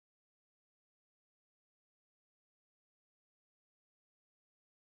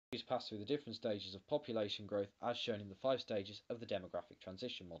Pass through the different stages of population growth as shown in the 5 stages of the demographic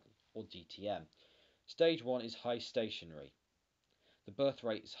transition model, or DTM. Stage 1 is high stationary. The birth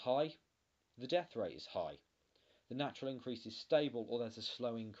rate is high, the death rate is high. The natural increase is stable or there's a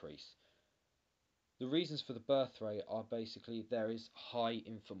slow increase. The reasons for the birth rate are basically there is high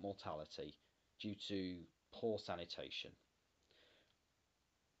infant mortality due to poor sanitation.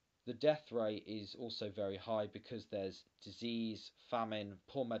 The death rate is also very high because there's disease, famine,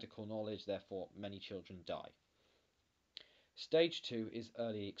 poor medical knowledge, therefore many children die. Stage 2 is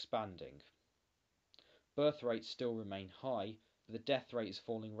early expanding. Birth rates still remain high, but the death rate is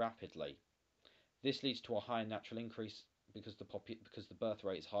falling rapidly. This leads to a higher natural increase because the birth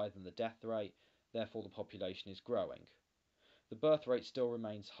rate is higher than the death rate, therefore the population is growing. The birth rate still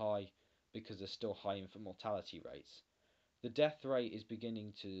remains high because there's still high infant mortality rates. The death rate is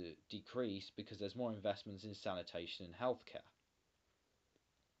beginning to decrease because there's more investments in sanitation and healthcare.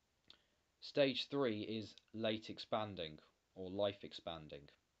 Stage 3 is late expanding or life expanding.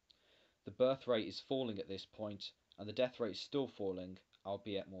 The birth rate is falling at this point and the death rate is still falling,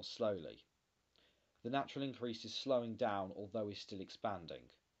 albeit more slowly. The natural increase is slowing down, although is still expanding.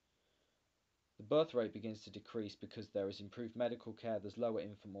 The birth rate begins to decrease because there is improved medical care, there's lower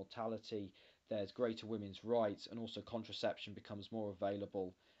infant mortality, there's greater women's rights, and also contraception becomes more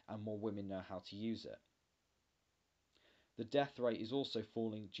available and more women know how to use it. The death rate is also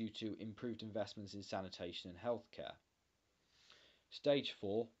falling due to improved investments in sanitation and healthcare. Stage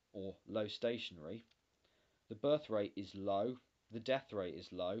 4, or low stationary, the birth rate is low, the death rate is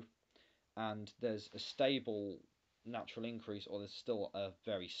low, and there's a stable natural increase, or there's still a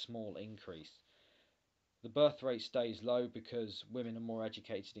very small increase. The birth rate stays low because women are more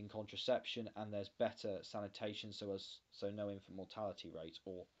educated in contraception and there's better sanitation, so no infant mortality rate,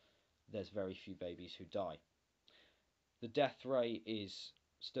 or there's very few babies who die. The death rate is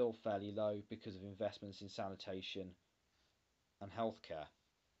still fairly low because of investments in sanitation and healthcare.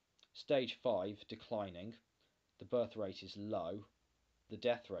 Stage 5, declining. The birth rate is low, the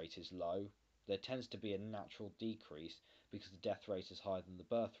death rate is low. There tends to be a natural decrease because the death rate is higher than the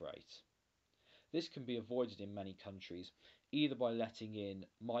birth rate. This can be avoided in many countries either by letting in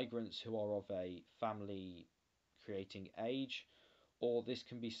migrants who are of a family creating age, or this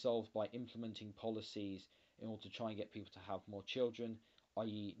can be solved by implementing policies in order to try and get people to have more children,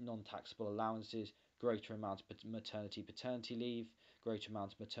 i.e. non-taxable allowances, greater amount of maternity-paternity leave, greater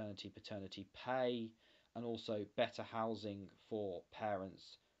amount of maternity-paternity pay, and also better housing for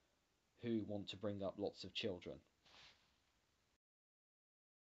parents who want to bring up lots of children.